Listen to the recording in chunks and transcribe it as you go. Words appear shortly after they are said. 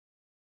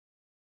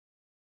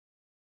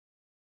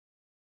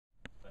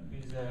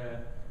Who's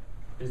a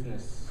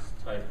business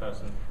type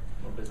person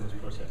or business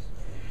process?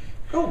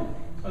 Cool.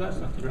 Well, that's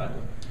not too bad.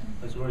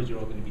 I was worried you're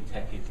all going to be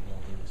techie and all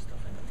this stuff.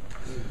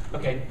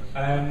 Okay.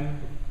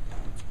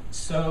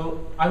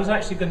 So I was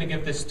actually going to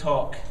give this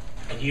talk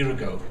a year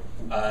ago.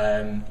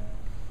 I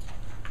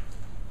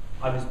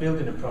was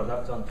building a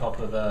product on top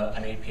of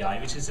an API,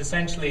 which is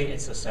essentially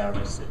it's a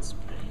service. It's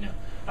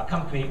a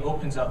company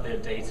opens up their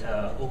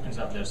data, opens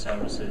up their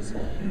services.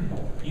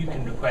 You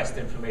can request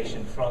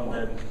information from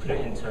them, put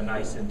it into a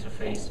nice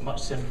interface,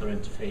 much simpler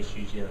interface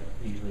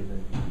usually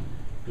than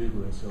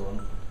Google and so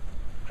on.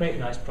 Create a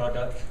nice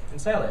product and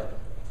sell it.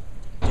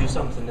 Do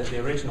something that the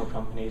original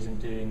company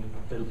isn't doing,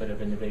 a little bit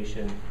of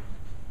innovation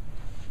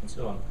and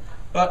so on.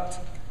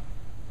 But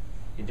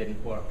it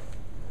didn't work.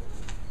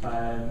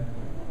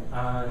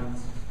 And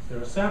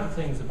there are certain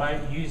things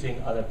about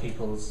using other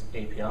people's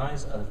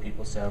APIs, other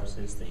people's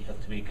services that you have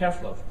to be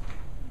careful of.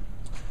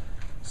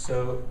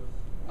 So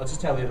I'll just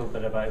tell you a little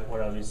bit about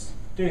what I was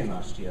doing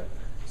last year.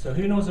 So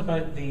who knows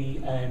about the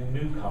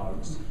Moo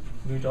cards?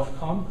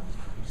 Moo.com,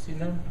 have you seen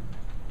them?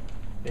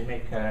 They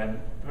make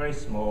very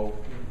small,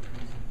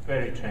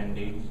 very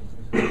trendy,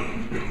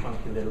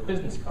 funky little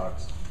business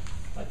cards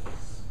like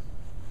this.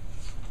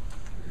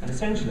 And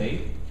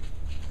essentially,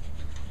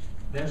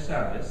 their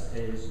service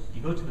is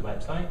you go to the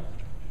website,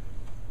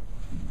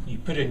 you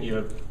put in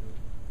your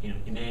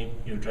name,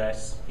 your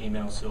address,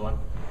 email, so on,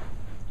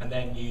 and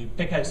then you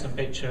pick out some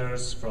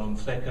pictures from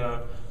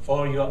Flickr,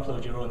 or you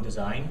upload your own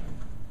design.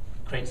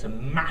 It creates a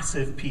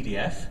massive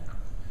PDF.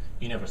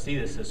 You never see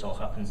this. This all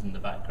happens in the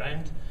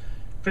background.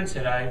 Prints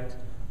it out.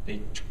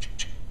 They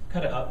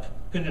cut it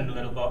up, put it in a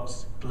little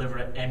box, deliver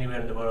it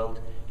anywhere in the world.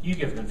 You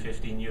give them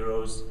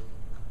 €15.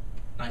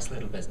 Nice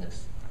little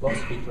business. Lots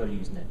of people are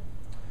using it.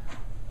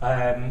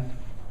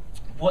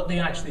 What they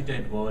actually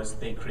did was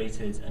they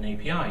created an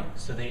API.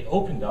 So they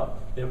opened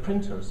up their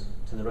printers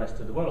to the rest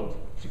of the world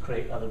to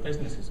create other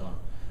businesses on.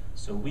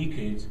 So we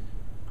could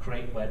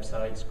create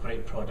websites,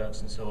 create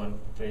products and so on,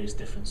 various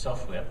different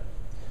software,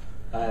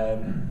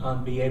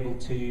 and be able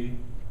to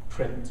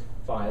print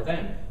via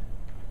them.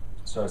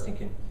 So I was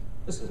thinking,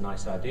 this is a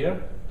nice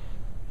idea.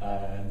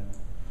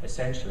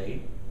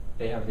 Essentially,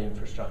 they have the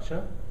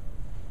infrastructure.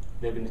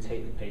 They're going to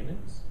take the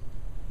payments.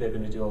 They're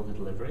going to do all the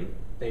delivery.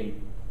 They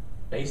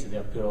basically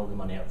have put all the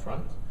money up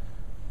front.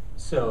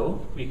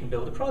 So we can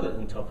build a product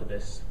on top of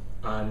this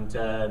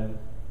and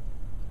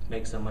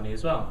make some money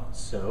as well.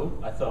 So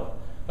I thought,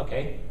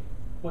 okay,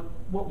 what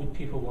would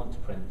people want to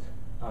print?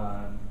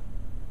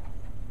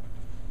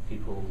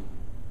 People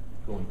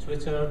go on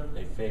Twitter,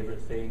 they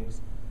favorite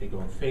things. They go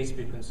on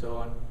Facebook and so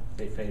on,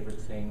 they favorite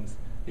things.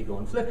 They go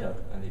on Flickr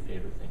and they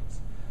favorite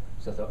things.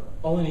 So I thought,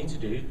 all I need to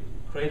do,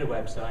 create a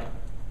website,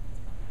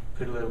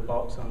 put a little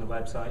box on the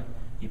website,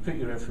 you put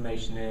your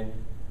information in,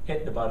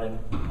 hit the button,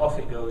 off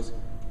it goes,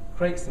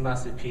 creates the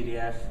massive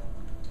PDF,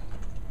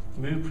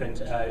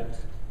 print it out,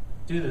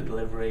 do the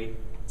delivery,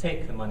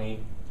 take the money,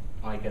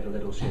 I get a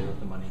little share of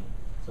the money.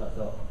 So I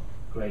thought,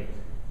 great.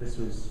 This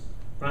was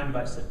around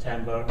about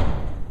September.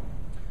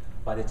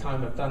 By the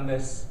time I've done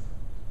this,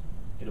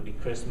 it'll be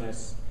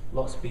Christmas.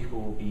 Lots of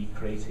people will be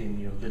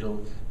creating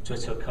little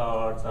Twitter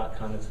cards, that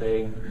kind of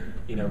thing,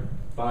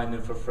 buying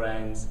them for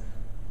friends.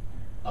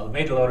 I'll have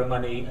made a lot of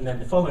money, and then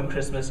the following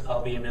Christmas,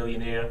 I'll be a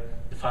millionaire.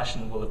 The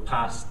fashion will have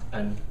passed,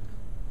 and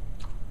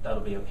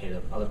that'll be okay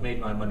though. I'll have made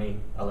my money,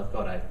 I'll have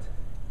got out.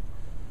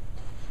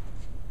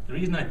 The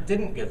reason I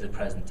didn't give the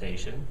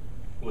presentation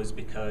was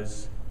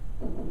because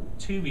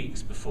 2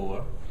 weeks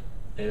before,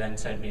 they then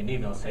sent me an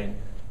email saying,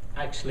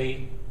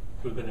 actually,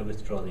 we're going to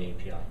withdraw the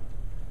API.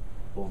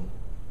 Boom.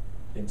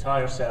 The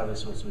entire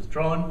service was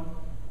withdrawn,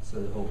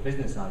 so the whole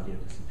business idea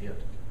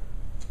disappeared.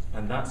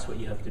 And that's what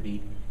you have to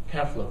be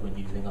careful of when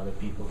using other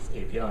people's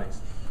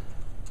APIs.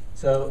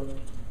 So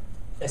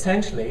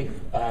essentially,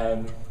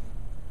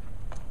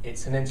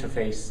 it's an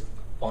interface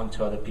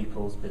onto other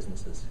people's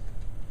businesses.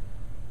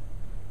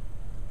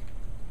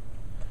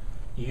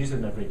 You use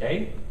them every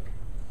day.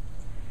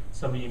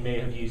 Some of you may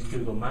have used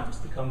Google Maps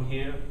to come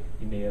here.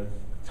 You may have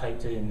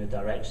typed in the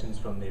directions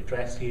from the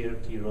address here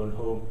to your own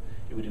home.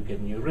 It would have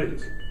given you a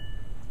route.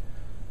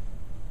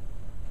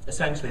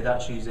 Essentially,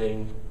 that's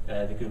using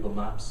the Google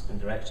Maps and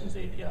Directions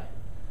API.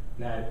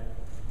 Now,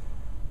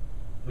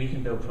 we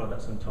can build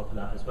products on top of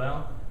that as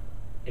well.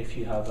 If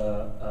you have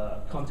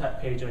a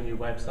contact page on your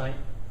website,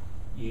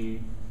 your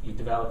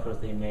developers,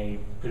 they may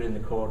put in the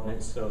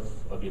coordinates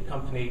of your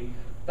company.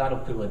 That'll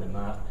pull in a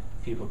map.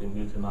 People can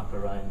move the map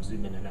around,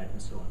 zoom in and out,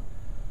 and so on.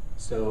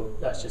 So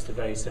that's just a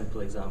very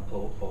simple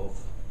example of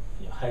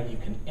how you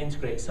can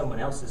integrate someone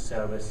else's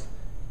service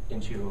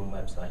into your own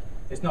website.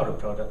 It's not a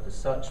product as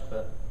such,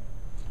 but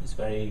it's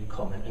very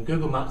common. And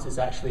Google Maps is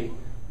actually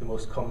the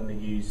most commonly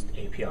used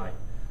API.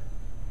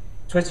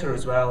 Twitter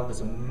as well, there's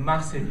a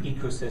massive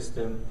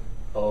ecosystem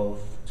of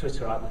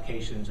Twitter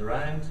applications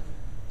around.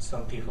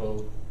 Some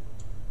people,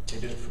 they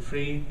do it for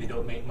free, they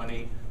don't make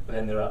money, but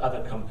then there are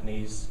other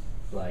companies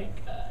like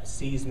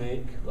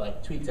Seismic,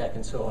 like TweetDeck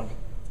and so on,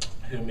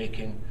 who are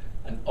making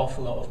an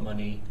awful lot of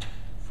money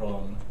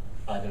from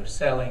either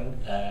selling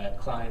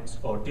clients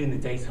or doing the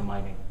data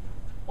mining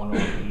on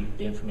all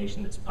the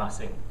information that's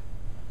passing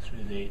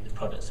through the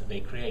products that they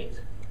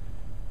create.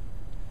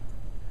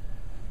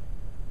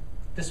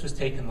 This was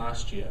taken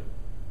last year.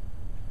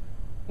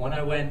 When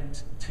I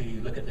went to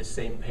look at the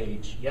same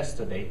page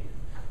yesterday,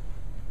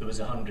 there was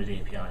 100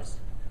 APIs.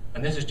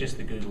 And this is just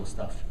the Google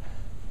stuff.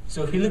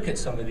 So if you look at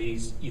some of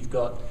these, you've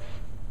got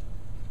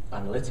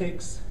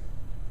analytics,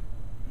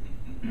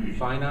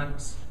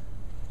 finance,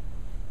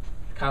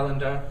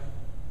 calendar,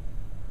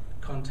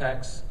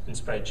 contacts, and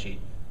spreadsheet.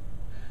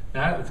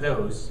 Now out of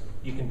those,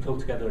 you can pull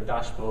together a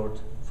dashboard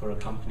for a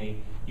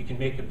company. You can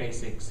make a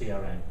basic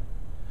CRM.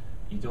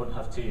 You don't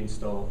have to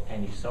install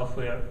any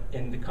software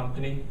in the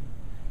company.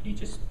 You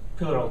just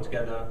pull it all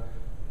together.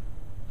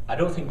 I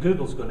don't think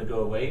Google's going to go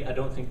away. I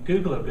don't think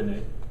Google are going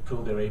to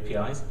pull their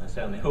APIs. I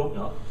certainly hope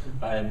not.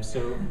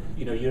 So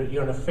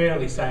you're on a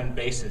fairly sound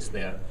basis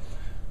there.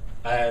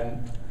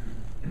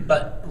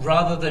 But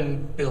rather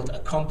than build a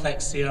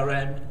complex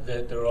CRM,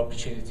 there are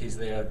opportunities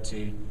there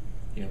to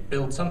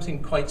build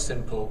something quite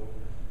simple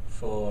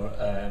for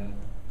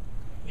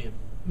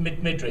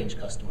mid-range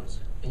customers.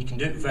 And you can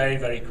do it very,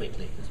 very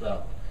quickly as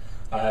well,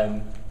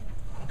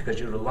 because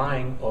you're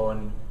relying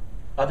on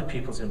other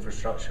people's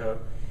infrastructure,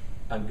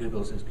 and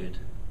Google's is good.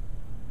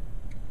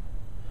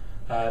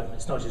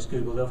 It's not just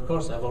Google, though, of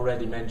course. I've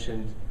already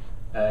mentioned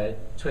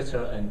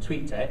Twitter and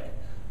TweetDeck.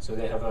 So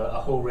they have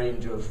a whole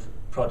range of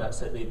products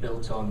that they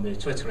built on the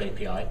Twitter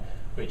API,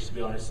 which, to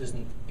be honest,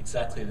 isn't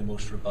exactly the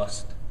most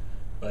robust,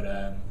 but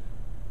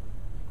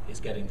it's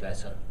getting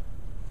better.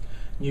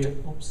 New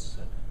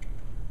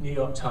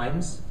York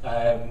Times,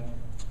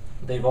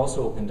 they've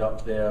also opened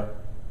up their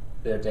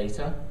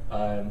data.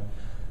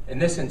 In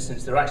this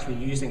instance, they're actually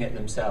using it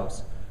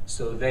themselves.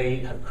 So they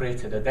have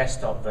created a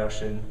desktop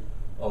version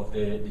of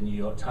the New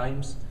York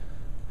Times,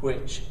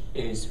 which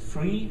is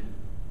free,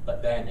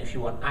 but then if you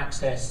want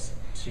access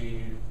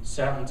to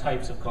certain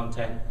types of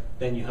content,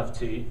 then you have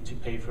to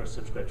pay for a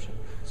subscription.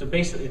 So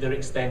basically, they're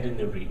extending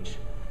their reach.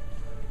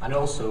 And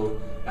also,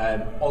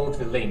 all of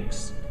the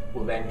links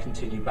will then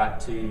continue back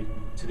to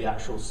the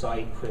actual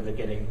site, where they're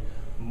getting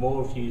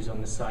more views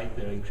on the site,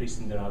 they're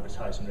increasing their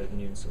advertising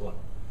revenue, and so on.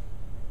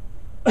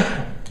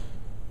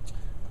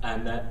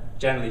 And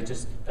generally,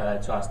 just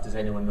to ask, does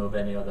anyone know of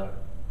any other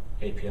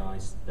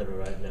APIs that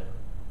are out there?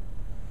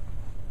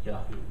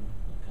 Yahoo,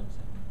 that kind of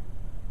thing?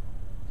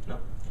 No?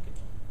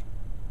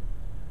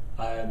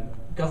 Okay.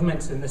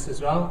 Government's in this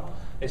as well.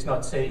 It's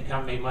not to say you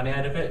can't make money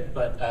out of it,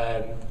 but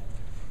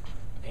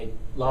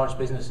large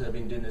businesses have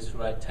been doing this for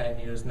about 10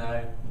 years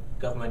now.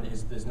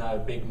 There's now a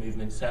big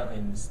movement, certainly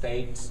in the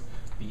States.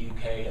 The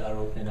UK are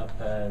opening up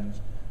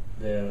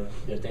their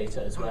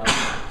data as well.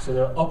 So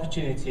there are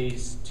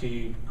opportunities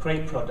to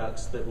create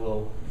products that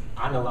will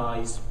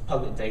analyze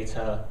public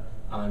data,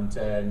 and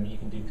you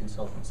can do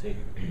consultancy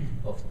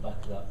off the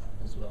back of that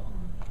as well.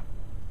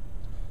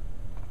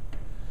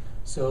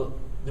 So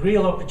the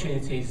real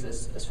opportunities,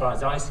 as far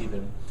as I see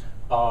them,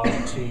 are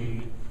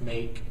to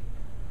make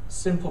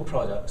simple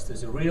products.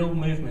 There's a real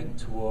movement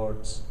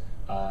towards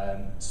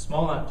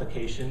small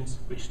applications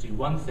which do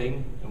one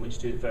thing and which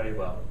do it very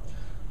well.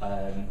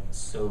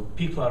 So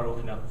people are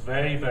opening up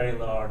very, very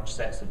large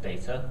sets of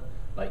data,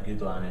 like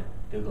Google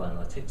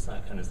Analytics,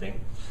 that kind of thing.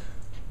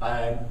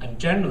 And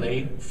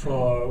generally,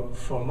 for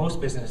most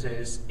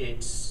businesses,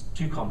 it's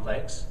too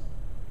complex.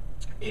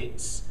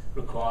 It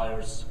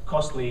requires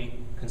costly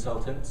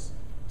consultants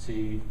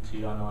to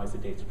analyze the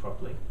data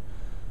properly.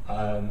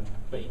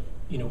 But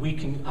we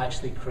can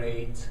actually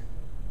create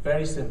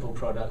very simple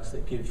products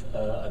that give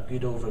a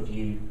good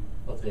overview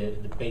of the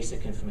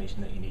basic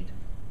information that you need.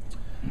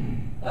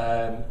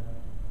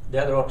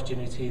 The other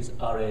opportunities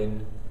are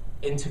in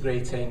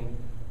integrating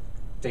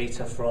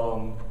data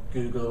from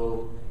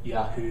Google,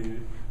 Yahoo,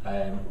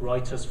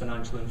 Reuters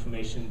financial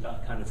information,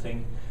 that kind of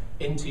thing,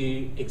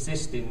 into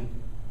existing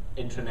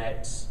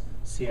intranets,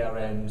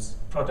 CRMs,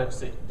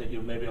 products that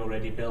you're maybe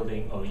already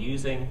building or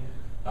using,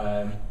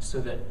 so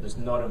that there's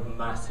not a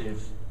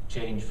massive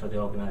change for the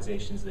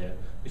organizations there.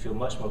 They feel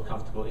much more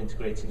comfortable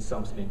integrating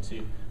something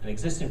into an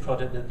existing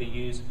product that they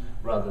use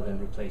rather than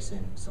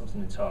replacing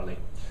something entirely.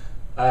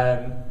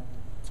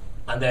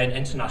 And then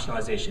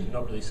internationalization,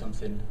 not really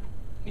something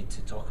I need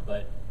to talk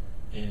about.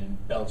 In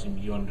Belgium,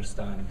 you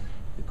understand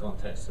the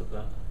context of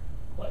that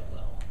quite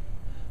well.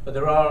 But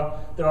there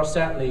are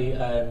certainly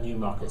new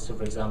markets. So,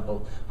 for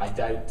example, I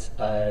doubt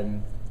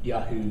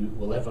Yahoo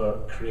will ever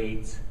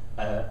create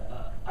an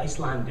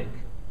Icelandic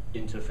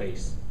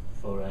interface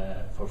for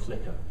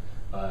Flickr.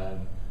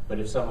 But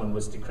if someone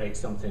was to create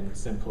something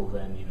simple,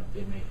 then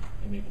they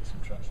may get some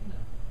traction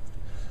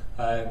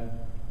there.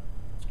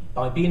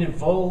 By being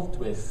involved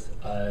with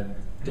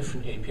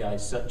different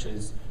APIs such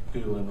as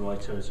Google and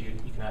Reuters, you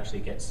can actually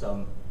get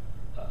some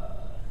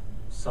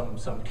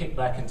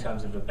kickback in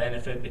terms of a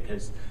benefit,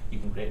 because you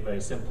can create a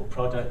very simple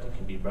product. It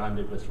can be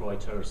branded with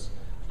Reuters,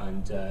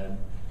 and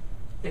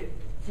it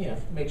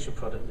makes your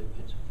product look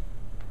good.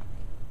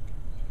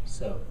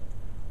 So,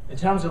 in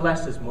terms of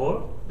less is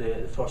more,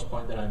 the first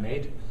point that I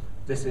made,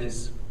 this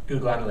is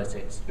Google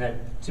Analytics. Now,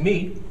 to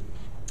me,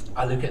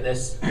 I look at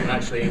this and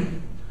actually,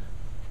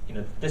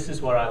 this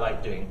is what I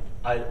like doing.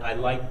 I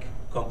like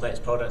complex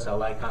products. I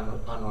like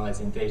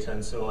analyzing data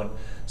and so on.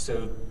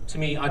 So to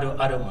me, I don't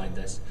mind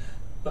this.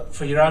 But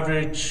for your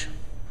average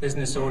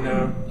business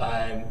owner,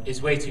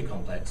 it's way too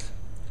complex.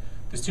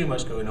 There's too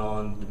much going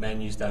on. The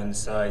menu's down the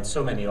side.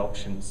 So many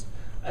options,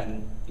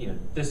 and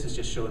this is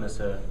just showing us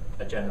a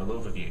general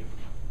overview.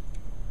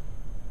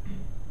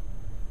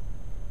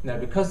 Now,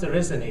 because there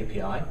is an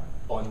API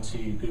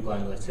onto Google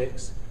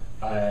Analytics,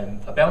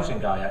 a Belgian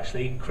guy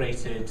actually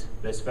created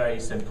this very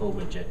simple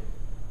widget. It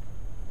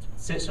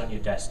sits on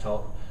your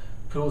desktop,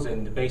 pulls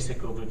in the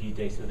basic overview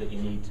data that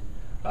you need,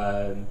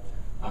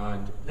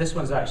 and this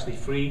one's actually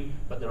free,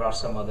 but there are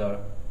some other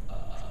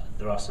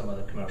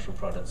commercial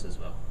products as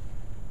well.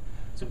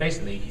 So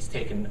basically, he's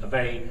taken a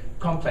very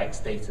complex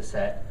data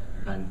set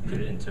and put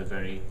it into a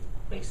very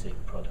basic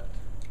product.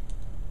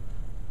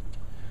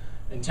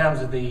 In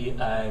terms of the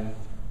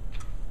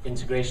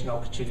integration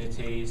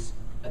opportunities,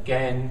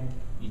 again,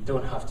 you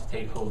don't have to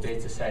take whole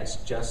data sets,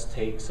 just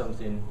take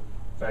something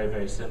very,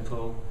 very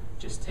simple.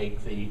 Just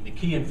take the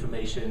key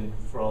information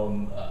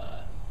from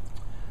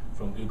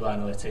Google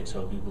Analytics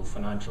or Google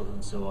Financials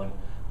and so on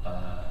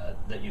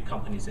that your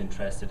company's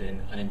interested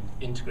in, and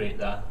integrate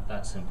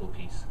that simple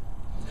piece.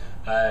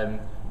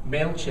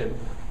 MailChimp,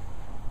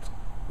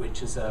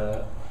 which is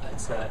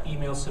it's an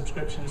email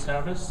subscription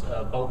service,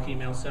 a bulk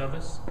email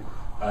service.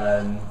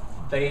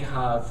 They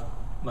have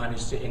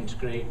managed to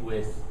integrate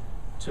with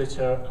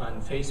Twitter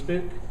and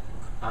Facebook,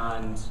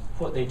 and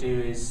what they do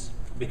is,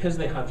 because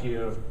they have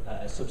your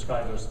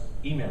subscribers'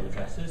 email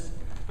addresses,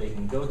 they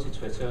can go to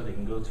Twitter, they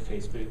can go to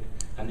Facebook,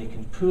 and they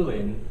can pull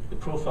in the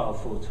profile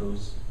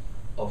photos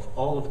of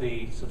all of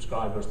the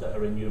subscribers that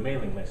are in your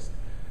mailing list.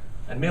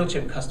 And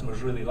MailChimp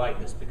customers really like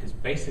this, because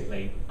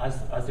basically,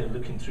 as they're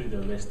looking through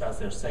their list, as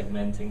they're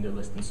segmenting their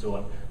list and so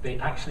on, they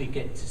actually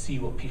get to see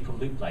what people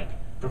look like,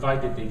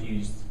 provided they've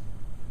used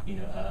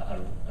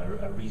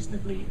a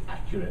reasonably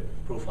accurate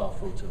profile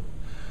photo.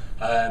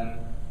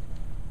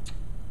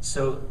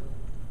 So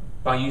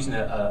by using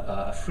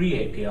a free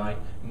API,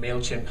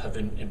 MailChimp have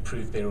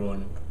improved their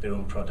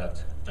own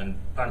product, and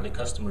apparently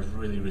customers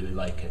really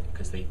like it,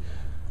 because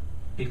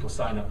people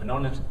sign up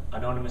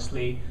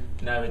anonymously.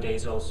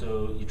 Nowadays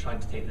also, you're trying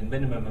to take the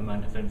minimum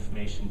amount of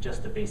information,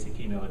 just a basic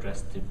email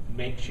address, to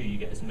make sure you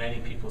get as many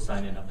people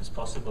signing up as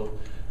possible,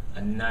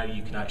 and now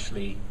you can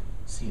actually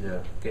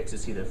get to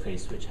see their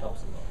face, which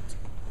helps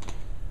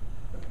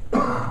a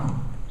lot.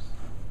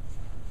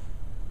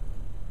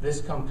 This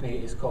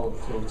company is called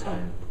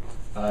Flowtown.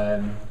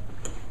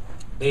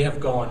 They have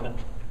gone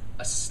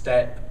a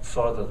step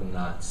further than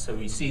that. So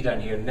we see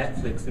down here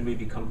Netflix, the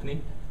movie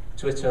company,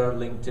 Twitter,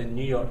 LinkedIn,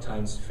 New York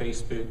Times,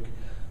 Facebook.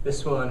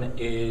 This one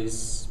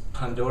is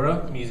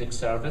Pandora, music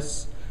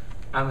service,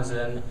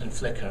 Amazon, and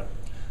Flickr.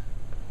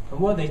 And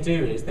what they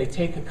do is they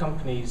take a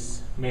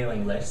company's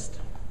mailing list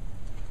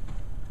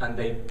and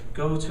they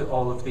go to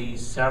all of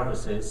these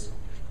services,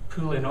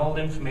 pull in all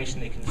the information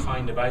they can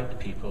find about the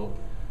people,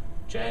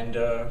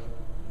 gender,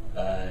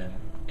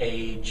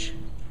 age.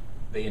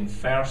 They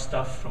infer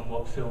stuff from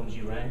what films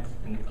you rent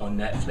on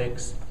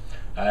Netflix.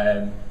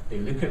 They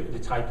look at the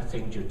type of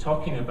things you're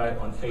talking about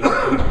on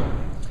Facebook.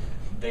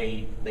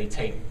 They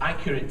take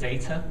accurate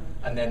data,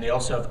 and then they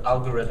also have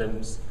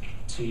algorithms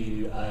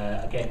to,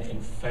 again,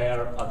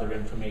 infer other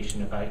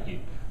information about you.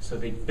 So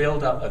they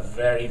build up a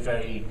very,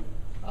 very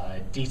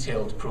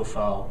detailed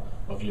profile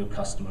of your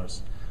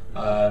customers.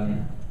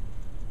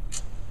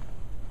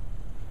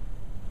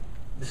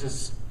 This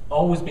has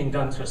always been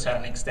done to a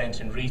certain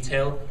extent in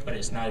retail, but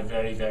it's now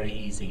very, very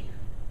easy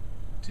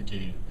to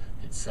do.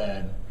 It's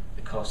the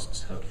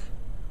costs have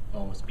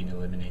almost been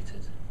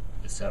eliminated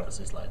with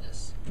services like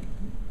this.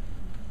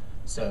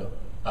 So,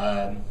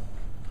 again,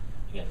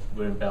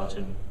 we're in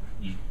Belgium.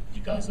 You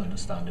guys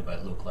understand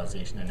about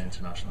localization and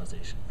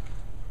internationalization.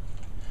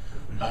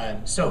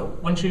 So,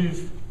 once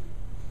you've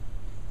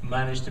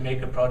managed to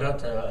make a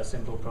product, a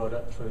simple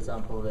product, for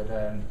example,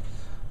 that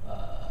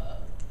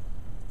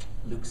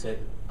looks at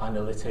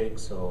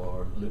analytics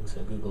or looks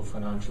at Google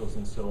Financials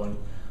and so on,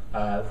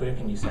 where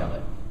can you sell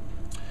it?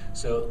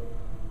 So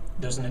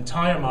there's an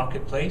entire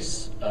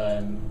marketplace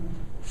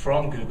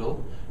from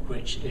Google,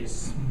 which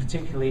is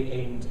particularly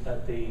aimed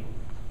at the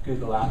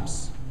Google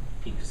Apps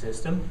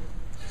ecosystem.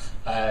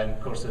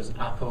 Of course, there's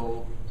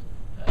Apple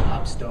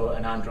App Store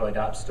and Android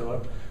App Store,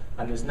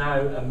 and there's now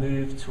a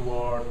move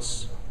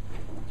towards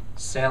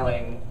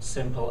selling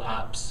simple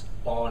apps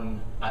on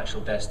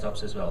actual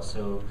desktops as well.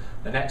 So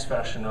the next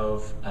version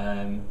of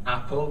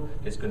Apple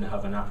is going to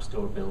have an app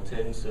store built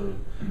in, so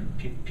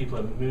people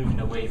are moving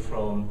away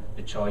from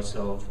the choice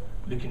of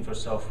looking for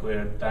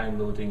software,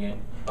 downloading it,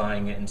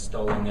 buying it,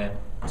 installing it,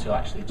 to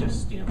actually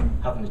just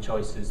having the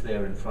choices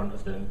there in front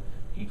of them.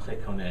 You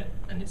click on it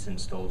and it's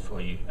installed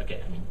for you.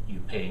 Again, I mean,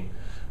 you're paying.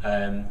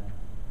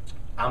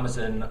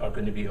 Amazon are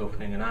going to be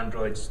opening an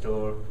Android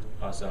store,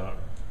 as are,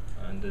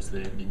 and there's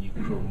the new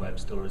Chrome web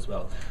store as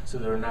well. So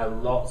there are now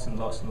lots and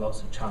lots and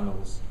lots of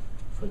channels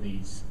for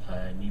these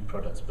new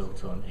products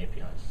built on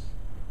APIs.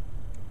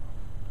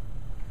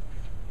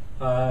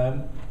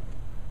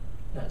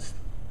 That's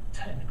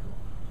technical.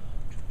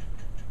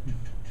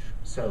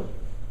 So,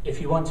 if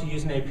you want to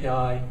use an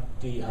API,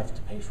 do you have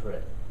to pay for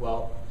it?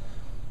 Well,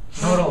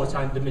 not all the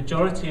time. The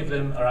majority of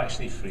them are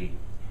actually free.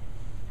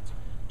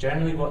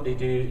 Generally what they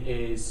do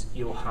is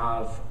you'll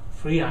have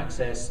free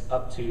access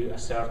up to a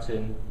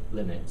certain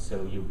limit.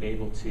 So you'll be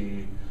able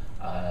to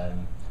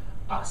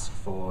ask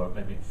for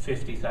maybe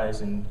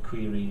 50,000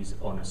 queries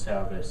on a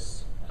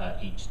service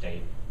each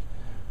day.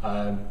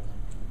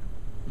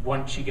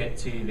 Once you get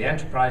to the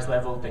enterprise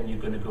level, then you're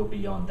going to go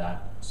beyond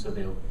that. So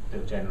they'll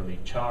generally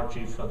charge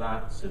you for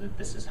that, so that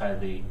this is how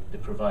the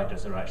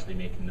providers are actually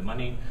making the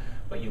money,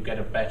 but you get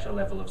a better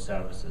level of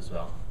service as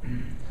well.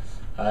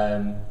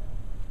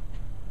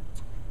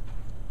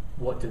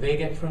 What do they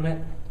get from it?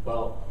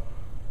 Well,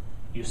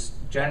 you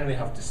generally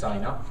have to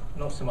sign up,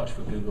 not so much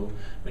for Google,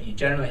 but you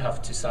generally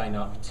have to sign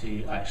up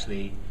to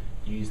actually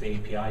use the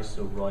APIs.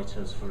 So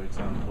Reuters, for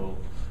example,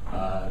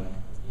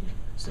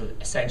 so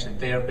essentially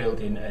they're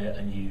building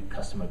a new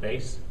customer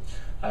base.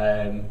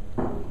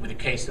 With the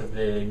case of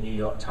the New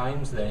York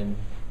Times, then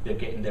they're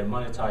getting their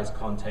monetized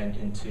content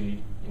into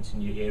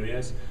new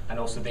areas, and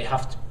also they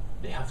have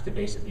to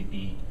basically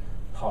be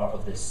part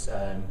of this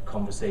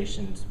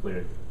conversations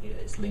where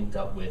it's linked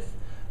up with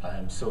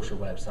social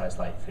websites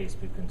like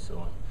Facebook and so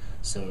on.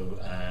 So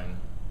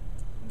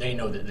they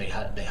know that they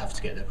have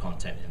to get their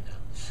content in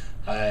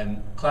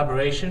there.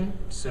 Collaboration.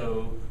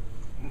 So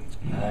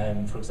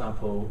for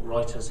example,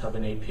 Reuters have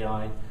an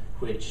API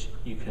which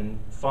you can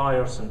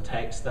fire some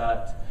text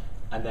at,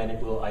 and then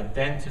it will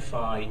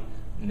identify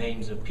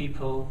names of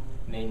people,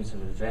 names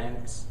of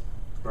events,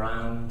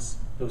 brands,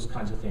 those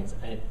kinds of things,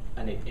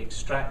 and it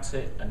extracts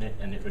it and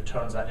it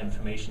returns that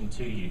information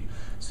to you.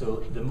 So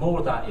the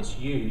more that is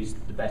used,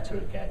 the better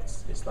it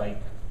gets. It's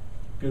like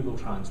Google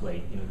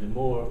Translate. You know, the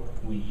more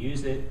we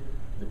use it,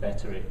 the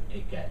better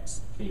it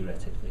gets,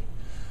 theoretically.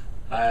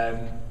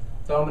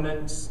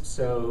 Dominance.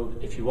 So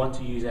if you want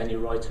to use any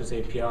Reuters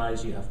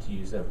APIs, you have to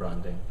use their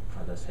branding.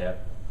 As I said,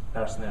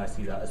 personally, I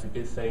see that as a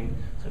good thing.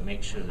 So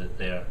make sure that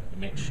they're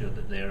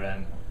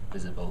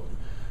visible.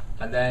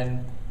 And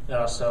then there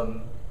are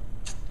some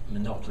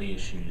monopoly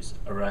issues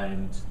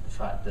around the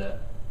fact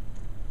that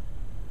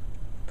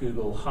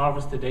Google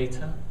harvests the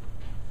data,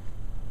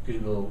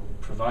 Google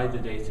provide the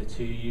data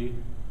to you,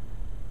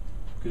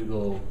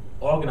 Google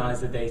organize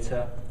the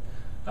data.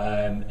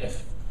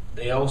 If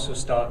they also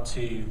start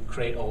to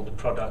create all the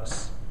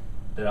products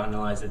that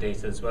analyze the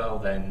data as well,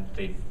 then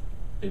they've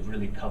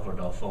really covered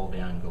off all the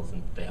angles,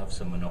 and they have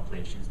some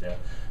monopoly issues there.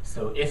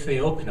 So if they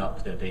open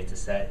up their data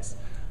sets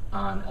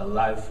and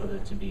allow for there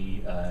to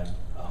be a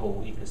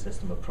whole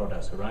ecosystem of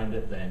products around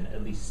it, then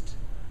at least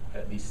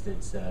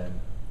it's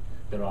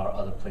there are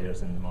other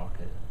players in the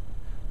market.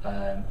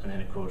 And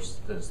then of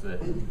course there's the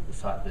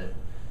fact that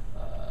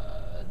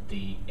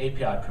the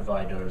API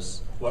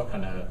providers work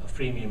on a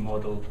freemium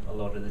model a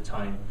lot of the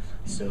time.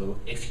 So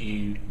if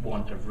you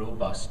want a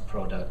robust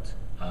product,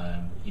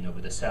 you know,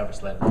 with a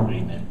service level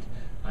agreement,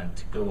 and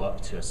to go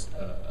up to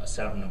a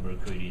certain number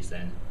of queries,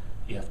 then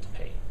you have to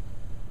pay.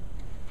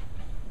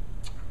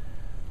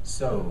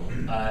 So,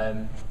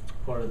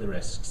 what are the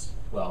risks?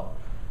 Well,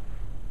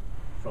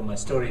 from my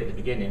story at the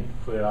beginning,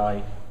 where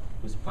I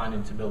was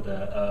planning to build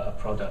a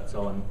product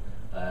on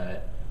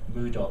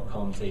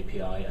Moo.com's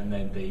API, and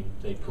then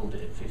they pulled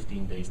it at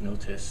 15 days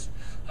notice,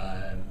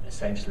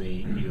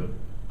 essentially you're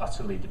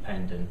utterly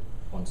dependent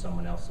on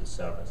someone else's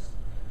service.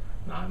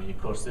 Now, I mean,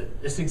 of course,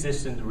 this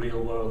exists in the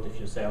real world. If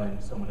you're selling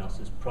someone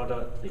else's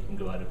product, they can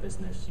go out of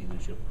business, you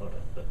lose your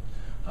product, but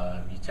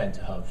you tend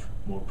to have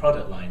more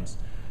product lines.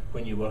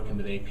 When you're working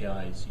with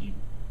APIs, you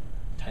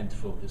tend to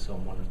focus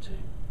on one or two.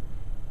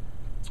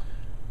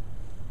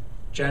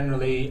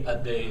 Generally,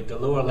 at the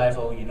lower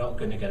level, you're not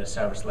going to get a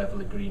service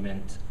level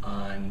agreement,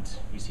 and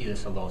we see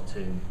this a lot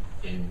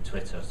in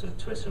Twitter. So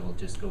Twitter will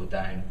just go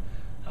down.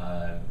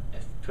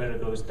 If Twitter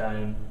goes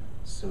down,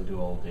 so do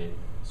all the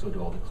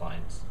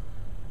clients.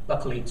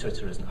 Luckily,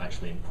 Twitter isn't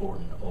actually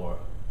important or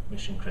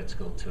mission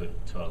critical to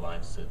our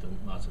lives, so it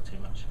doesn't matter too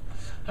much.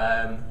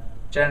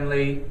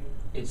 Generally,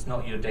 it's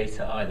not your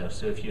data either.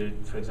 So if you,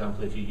 for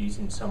example, if you're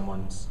using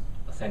someone's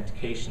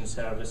authentication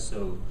service,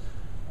 so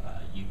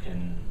you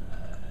can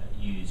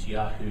use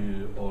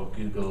Yahoo or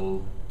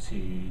Google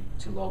to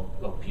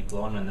log people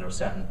on, and there are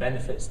certain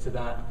benefits to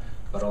that,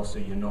 but also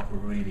you're not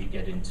really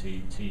getting to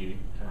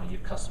your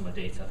customer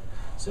data.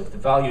 So if the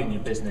value in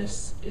your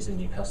business is in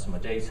your customer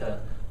data,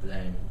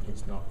 then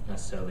it's not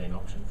necessarily an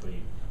option for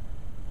you.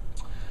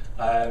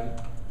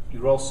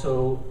 You're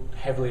also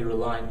heavily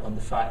reliant on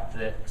the fact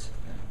that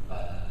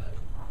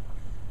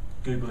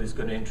Google is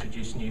going to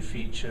introduce new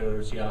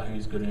features, Yahoo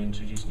is going to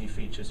introduce new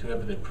features,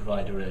 whoever the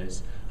provider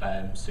is.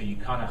 So you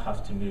kind of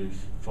have to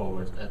move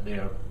forward at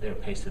their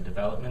pace of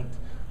development.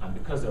 And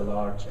because they're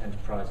large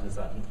enterprises,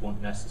 that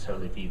won't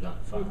necessarily be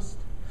that fast.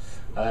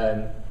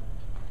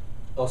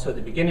 Also at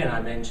the beginning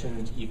I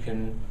mentioned you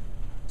can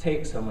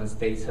take someone's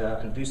data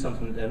and do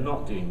something that they're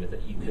not doing with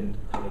it. You can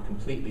have a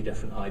completely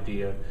different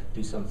idea,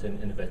 do something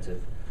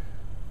innovative.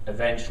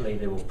 Eventually,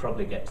 they will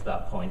probably get to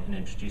that point and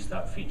introduce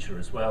that feature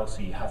as well,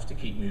 so you have to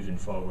keep moving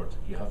forward.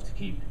 You have to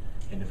keep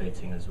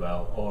innovating as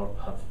well, or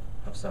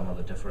have some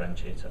other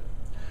differentiator.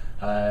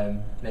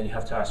 Then you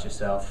have to ask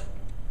yourself,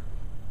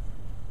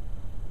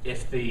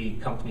 if the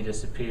company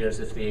disappears,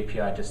 if the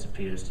API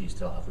disappears, do you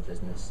still have a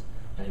business?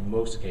 And in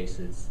most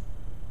cases,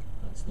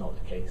 that's not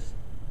the case.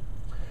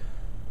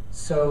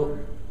 So,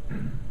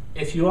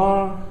 if you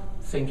are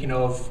thinking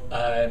of,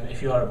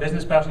 if you are a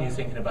business person, you're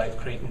thinking about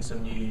creating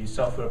some new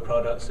software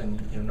products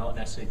and you're not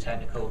necessarily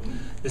technical,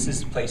 this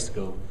is the place to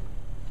go.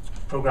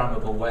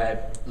 Programmable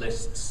web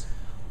lists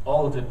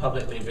all of the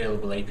publicly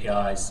available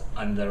APIs,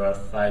 and there are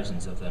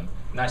thousands of them.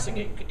 Nice thing,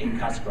 it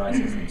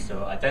categorizes them.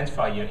 So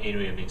identify your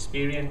area of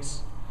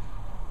experience,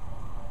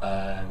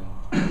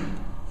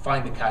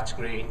 find the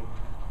category,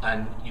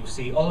 and you'll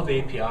see all of the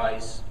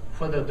APIs,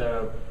 whether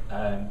they're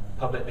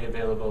publicly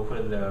available,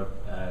 whether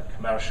they're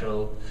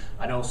commercial,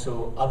 and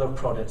also other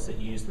products that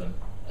use them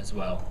as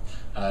well.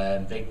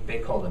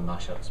 They call them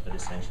mashups, but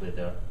essentially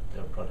they're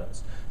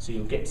products. So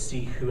you'll get to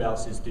see who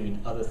else is doing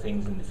other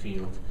things in the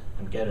field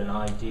and get an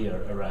idea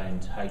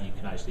around how you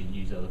can actually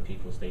use other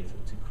people's data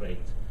to create.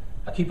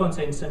 I keep on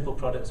saying simple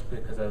products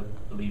because I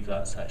believe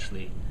that's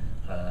actually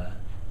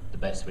the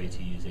best way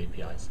to use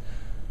APIs.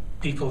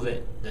 People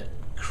that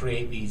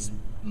create these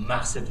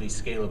massively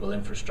scalable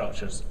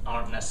infrastructures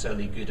aren't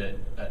necessarily good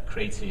at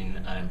creating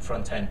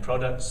front-end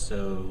products,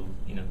 so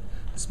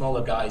the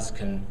smaller guys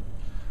can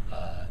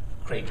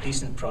create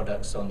decent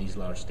products on these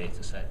large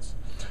data sets.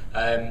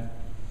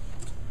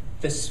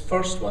 This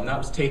first one, that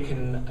was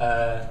taken,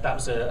 that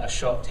was a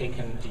shot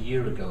taken a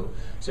year ago.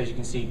 So as you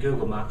can see,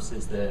 Google Maps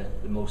is the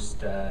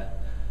most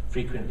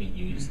frequently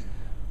used,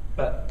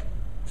 but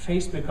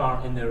Facebook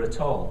aren't in there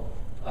at all.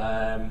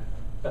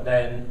 But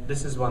then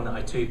this is one that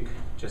I took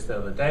just the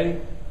other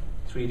day,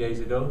 3 days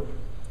ago.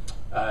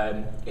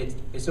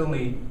 It's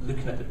only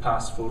looking at the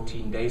past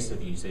 14 days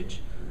of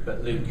usage,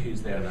 but look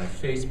who's there now.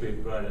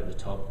 Facebook right at the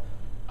top.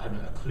 I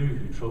haven't a clue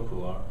who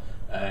Tropo are.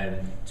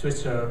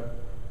 Twitter,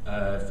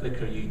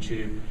 Flickr,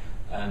 YouTube,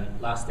 and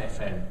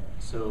Last.fm.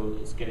 So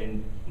it's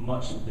getting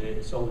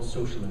it's all the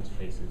social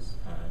interfaces,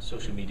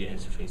 social media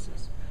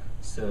interfaces.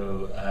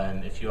 So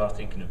if you are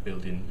thinking of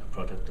building a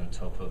product on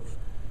top of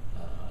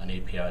an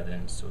API,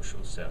 then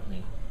social is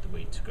certainly the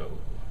way to go.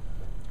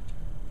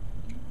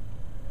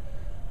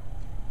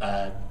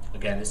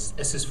 Again,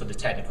 this is for the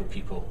technical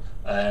people.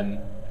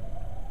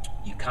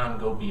 You can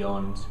go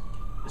beyond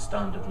the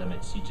standard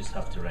limits, you just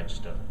have to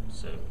register.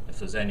 So if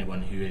there's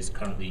anyone who is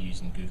currently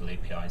using Google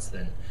APIs,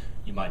 then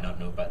you might not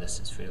know about this.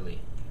 It's fairly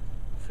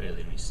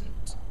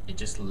recent. It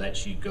just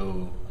lets you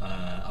go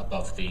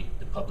above the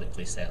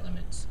publicly set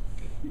limits.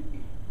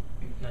 And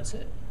that's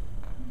it.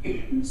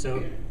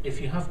 So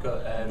if you have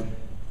got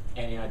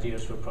any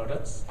ideas for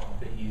products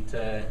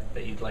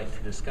that you'd like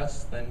to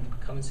discuss, then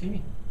come and see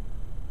me.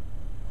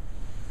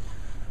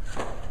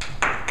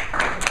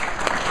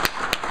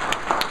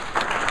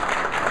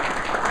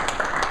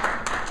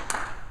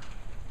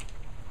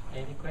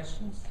 Any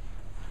questions?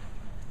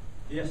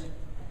 Yes.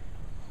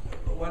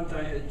 One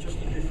time, just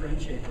to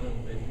differentiate a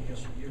little bit,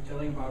 because you're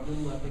telling about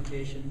little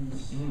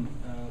applications,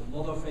 a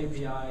lot of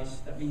APIs,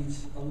 that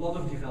means a lot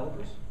of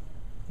developers.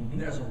 Mm-hmm.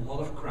 There's a lot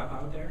of crap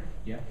out there.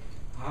 Yeah.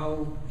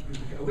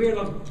 We're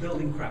not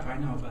building crap, I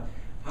know, but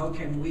how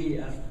can we,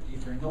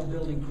 if we're not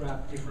building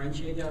crap,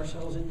 differentiate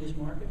ourselves in this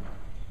market?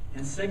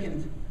 And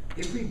second,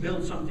 if we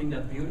build something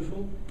that's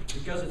beautiful,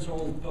 because it's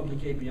all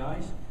public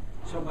APIs,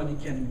 somebody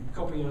can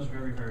copy us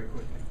very, very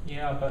quickly.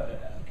 Yeah,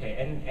 but okay,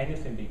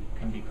 anything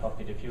can be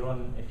copied. If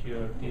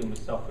you're dealing with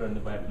software on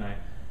the web now,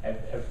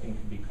 everything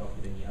can be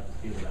copied, and you have to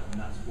deal with that.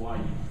 And that's why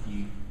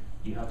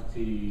you have to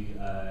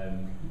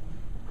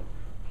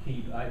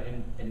keep,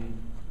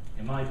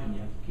 in my opinion,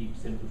 you have to keep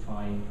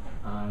simplifying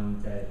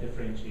and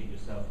differentiate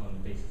yourself on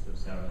the basis of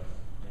service.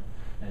 Yeah?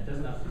 Now, it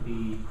doesn't have to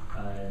be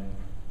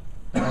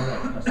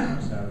direct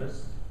customer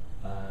service,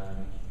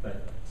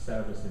 but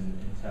service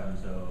in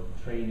terms of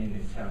training,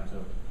 in terms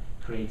of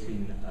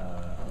creating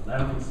a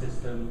learning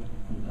system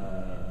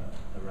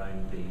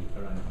around the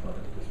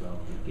product as well.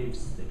 It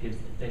gives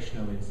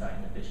additional insight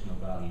and additional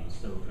value.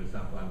 So, for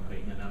example, I'm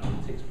creating an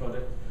analytics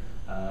product,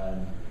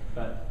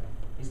 but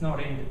it's not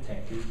aimed at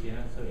techies,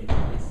 so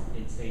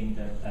it's aimed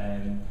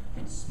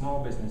at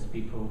small business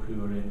people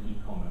who are in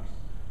e-commerce.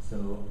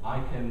 So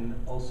I can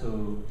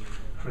also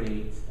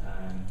create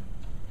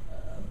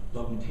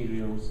blog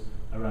materials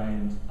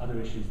around other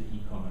issues that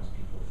e-commerce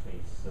people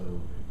face.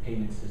 So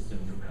payment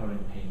systems,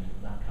 recurring payment,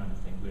 that kind of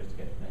thing, where to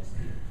get the best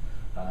deal.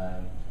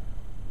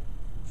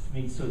 For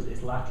me, so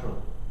it's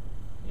lateral,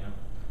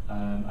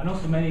 and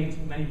also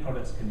many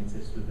products can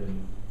exist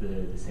within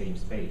the same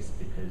space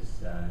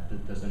because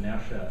there's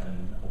inertia,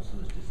 and also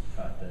there's just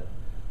the fact that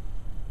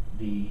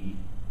the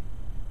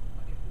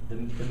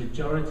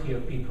majority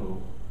of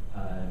people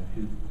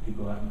who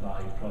go out and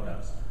buy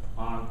products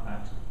aren't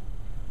actually.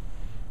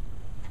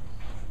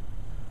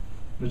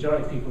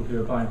 majority of people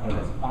who are buying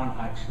products aren't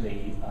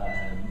actually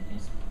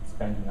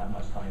spending that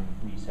much time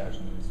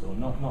researching them. So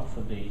not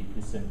for the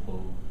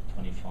simple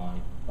 $25 a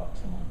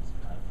month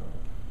type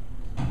product.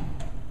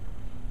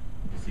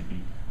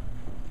 Disagree?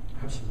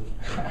 Absolutely.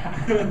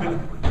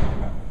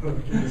 We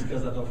can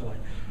discuss that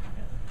offline.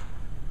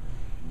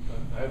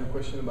 I have a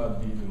question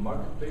about the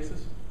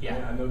marketplaces.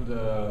 Yeah. I know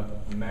the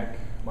Mac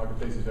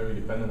marketplace is very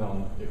dependent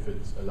on if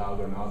it's allowed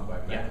or not by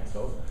Mac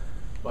itself.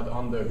 But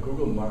on the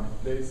Google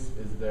marketplace,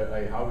 is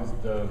there how is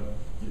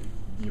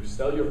you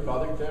sell your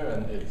product there,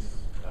 and it's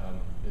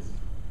is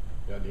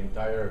the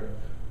entire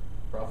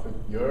profit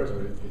yours,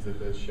 or is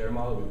it a share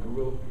model with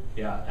Google?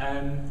 Yeah.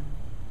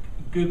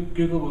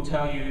 Google will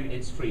tell you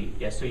it's free.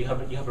 Yeah. So you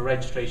have a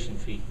registration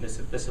fee.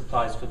 This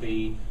applies for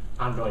the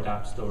Android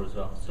App Store as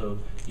well. So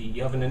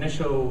you have an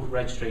initial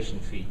registration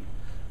fee,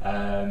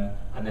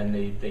 and then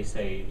they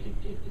say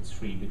it's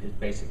free because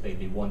basically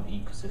they want the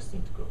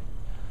ecosystem to grow.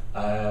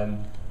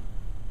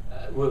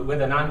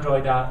 With an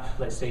Android app,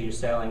 let's say you're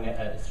selling it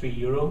at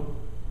 €3,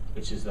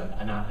 which is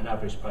an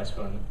average price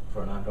for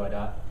an Android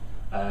app.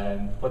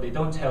 What they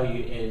don't tell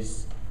you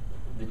is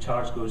the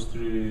charge goes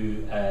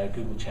through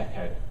Google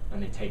Checkout,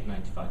 and they take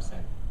 95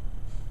 cents.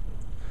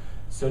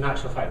 So in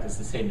actual fact, it's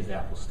the same as the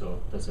Apple Store.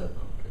 There's a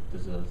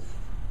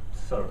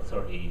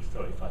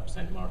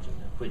 30-35% margin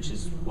there, which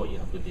is what you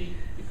have with the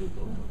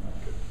Google,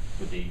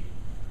 with the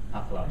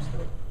Apple App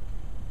Store.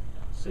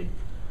 So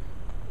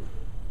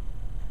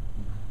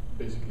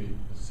basically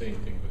the same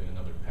thing but in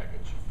another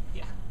package.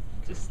 yeah,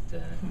 just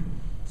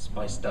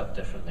spiced up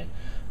differently.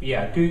 But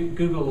yeah,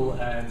 Google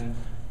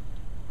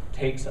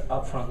takes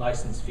upfront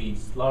license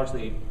fees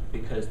largely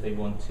because they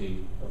want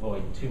to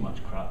avoid too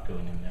much crap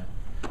going in there.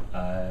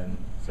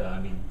 So I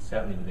mean,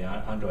 certainly with the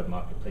Android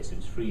marketplace, it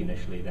was free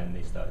initially. Then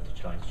they started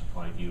to charge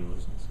 €5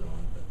 and so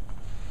on. But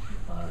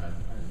and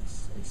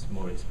it's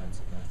more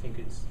expensive now. I think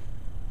is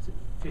it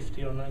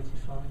 50 or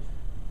 95?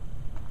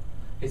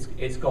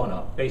 It's gone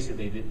up.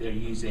 Basically, they're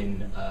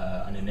using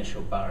an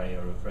initial barrier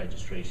of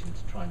registration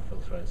to try and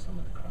filter out some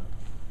of the crap.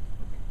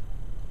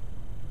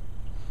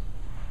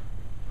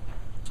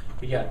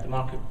 But yeah,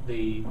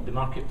 the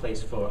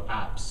marketplace for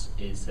apps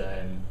is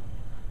a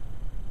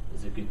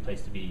good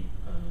place to be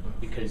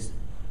because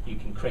you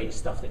can create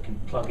stuff that can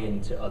plug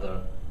into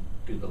other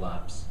Google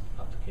Apps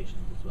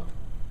applications as well.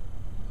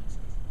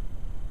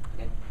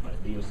 Okay, right,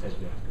 Leo says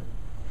we have to go.